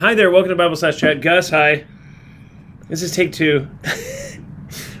Hi there, welcome to Bible/Chat. Gus, hi. This is take 2.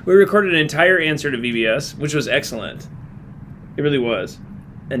 We recorded an entire answer to VBS, which was excellent. It really was.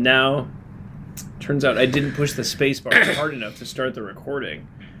 And now, turns out I didn't push the space bar hard enough to start the recording.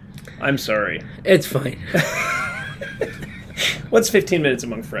 I'm sorry. It's fine. What's 15 minutes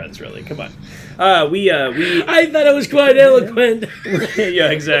among friends, really? Come on. I thought I was quite eloquent. Yeah,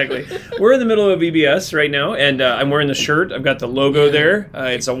 exactly. We're in the middle of VBS right now, and I'm wearing the shirt. I've got the logo there.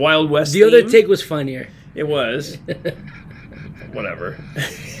 It's a Wild West The other take was funnier. It was. Whatever.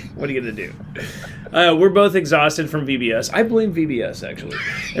 What are you going to do? We're both exhausted from VBS. I blame VBS, actually.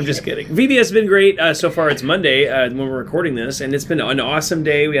 I'm just kidding. VBS has been great. So far, it's Monday when we're recording this, and it's been an awesome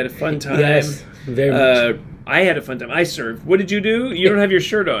day. We had a fun time. Yes, very much. I had a fun time. I served. What did you do? You don't have your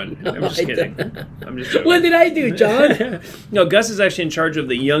shirt on. No, I'm just kidding. I'm just joking. What did I do, John? No, Gus is actually in charge of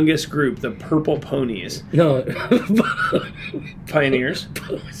the youngest group, the Purple Ponies. No. Pioneers?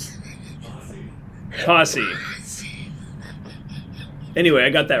 Posse. Anyway,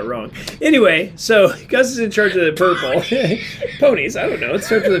 I got that wrong. Anyway, so Gus is in charge of the Purple Ponies. I don't know. It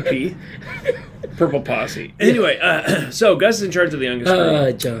starts with a P. Purple Posse. Anyway, so Gus is in charge of the youngest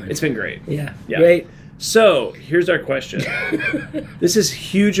group. John. It's been great. Yeah. Great. So, here's our question. This is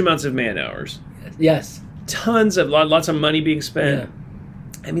huge amounts of man hours. Yes. Lots of money being spent.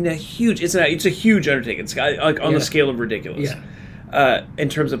 Yeah. I mean, it's a huge undertaking. It's like on the scale of ridiculous. Yeah. In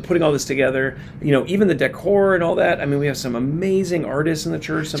terms of putting all this together, even the decor and all that. I mean, we have some amazing artists in the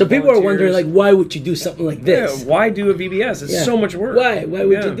church. So people are wondering, like, why would you do something like this? Yeah, why do a VBS? It's so much work. Why? Why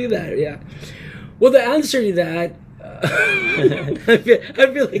would you do that? Yeah. Well, the answer to that, I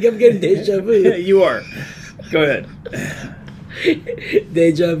feel like I'm getting deja vu. Yeah, you are. Go ahead.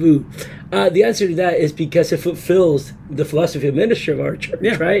 Deja vu. The answer to that is because it fulfills the philosophy of ministry of our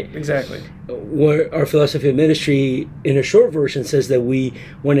church, right? Exactly. Where our philosophy of ministry, in a short version, says that we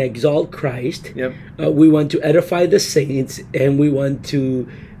want to exalt Christ, we want to edify the saints, and we want to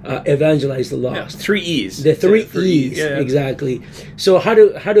evangelize the lost. 3 E's. The 3 E's, exactly. So how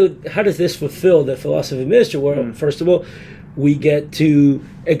does this fulfill the philosophy of ministry? Well, first of all, we get to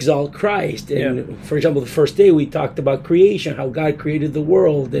exalt Christ. And for example, the first day we talked about creation, how God created the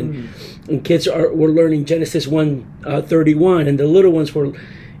world, and kids were learning Genesis 1:31, and the little ones were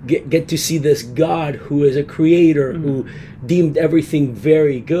get to see this God who is a creator, who deemed everything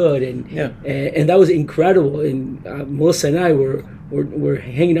very good, and that was incredible. And Melissa and I were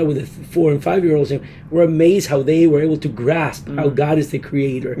hanging out with the 4 and 5 year olds, and we're amazed how they were able to grasp how God is the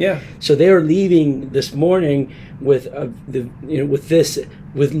creator. Yeah. So they are leaving this morning with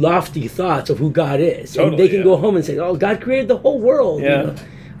with lofty thoughts of who God is. Totally, and they can go home and say, "Oh, God created the whole world." Yeah.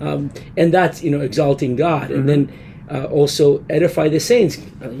 And that's exalting God, and then. Also edify the saints.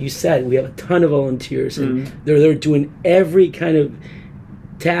 You said we have a ton of volunteers, and they're there doing every kind of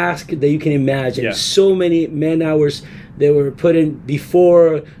task that you can imagine. Yeah. So many man hours they were put in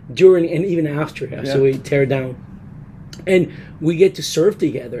before, during, and even after. So we tear down, and we get to serve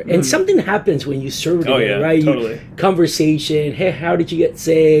together. And something happens when you serve together, right? Totally. Conversation. Hey, how did you get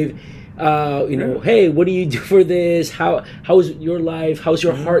saved? Hey, what do you do for this? How's your life? How's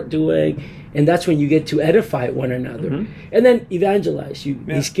your heart doing? And that's when you get to edify one another. And then evangelize.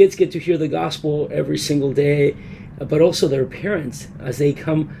 These kids get to hear the gospel every single day, but also their parents as they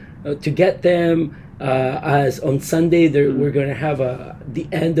come to get them. As on Sunday, we're going to have the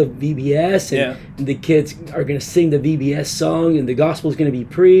end of VBS, and the kids are going to sing the VBS song, and the gospel is going to be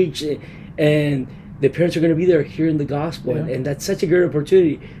preached, and the parents are going to be there hearing the gospel, and that's such a great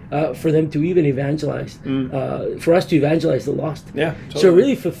opportunity for them to even evangelize, for us to evangelize the lost. Yeah, totally. So it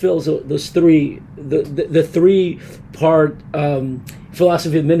really fulfills those three, the 3-part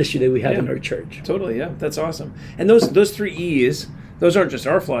philosophy of ministry that we have in our church. Totally, that's awesome. And those 3 E's, those aren't just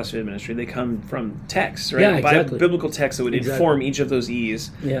our philosophy of ministry; they come from texts, right? Yeah, exactly. Biblical texts that would inform each of those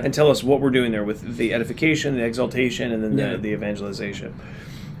E's and tell us what we're doing there with the edification, the exaltation, and then the evangelization.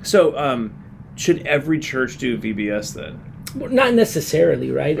 So. Should every church do VBS then? Well, not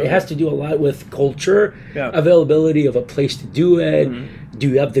necessarily, right? It has to do a lot with culture, availability of a place to do it. Do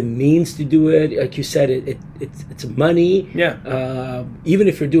you have the means to do it? Like you said, it's money. Yeah. Even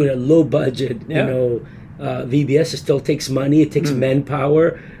if you're doing a low budget, VBS, it still takes money. It takes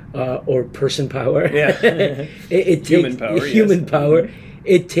manpower or person power. Yeah. it human takes power. Human power.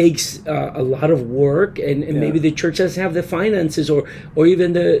 It takes a lot of work, and maybe the church doesn't have the finances or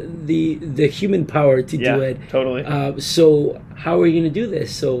even the human power to do it. Totally. So how are you going to do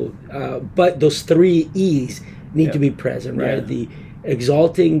this? So, but those 3 E's need to be present, right? The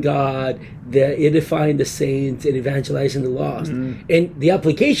exalting God, the edifying the saints and evangelizing the lost. Mm-hmm. And the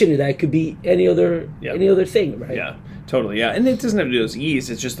application of that could be any other thing, right? Yeah, totally. Yeah, and it doesn't have to do those E's.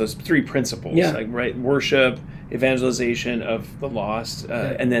 It's just those three principles. Yeah. Like, right, worship, evangelization of the lost,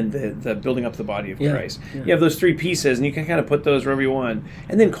 and then the building up the body of Christ. Yeah. You have those three pieces, and you can kind of put those wherever you want.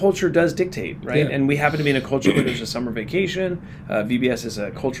 And then culture does dictate, right? Yeah. And we happen to be in a culture where there's a summer vacation. VBS is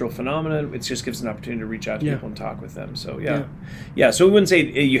a cultural phenomenon. It just gives an opportunity to reach out to people and talk with them. So yeah. So we wouldn't say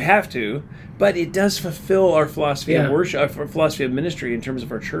you have to, but it does fulfill our philosophy of worship, our philosophy of ministry in terms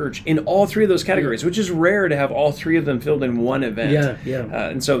of our church in all three of those categories, which is rare to have all three of them filled in one event.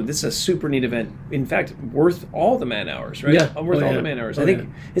 And so this is a super neat event. In fact, worth all the man hours, right? Worth all the man hours. I think,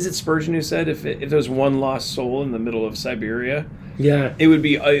 is it Spurgeon who said if there was one lost soul in the middle of Siberia, it would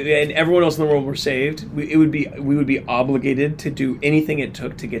be, and everyone else in the world were saved, we would be obligated to do anything it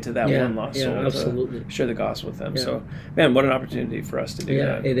took to get to that one lost soul, absolutely. to share the gospel with them. So, man, what an opportunity for us to do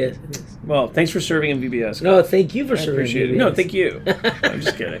that. It is. Well, thanks for serving in VBS. No, thank you for I serving. Appreciate VBS. it. No, thank you. I'm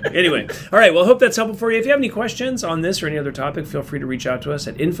just kidding. Anyway, all right. Well, hope that's helpful for you. If you have any questions on this or any other topic, feel free to reach out to us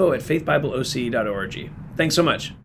at info@faithbibleoc.org. Thanks so much.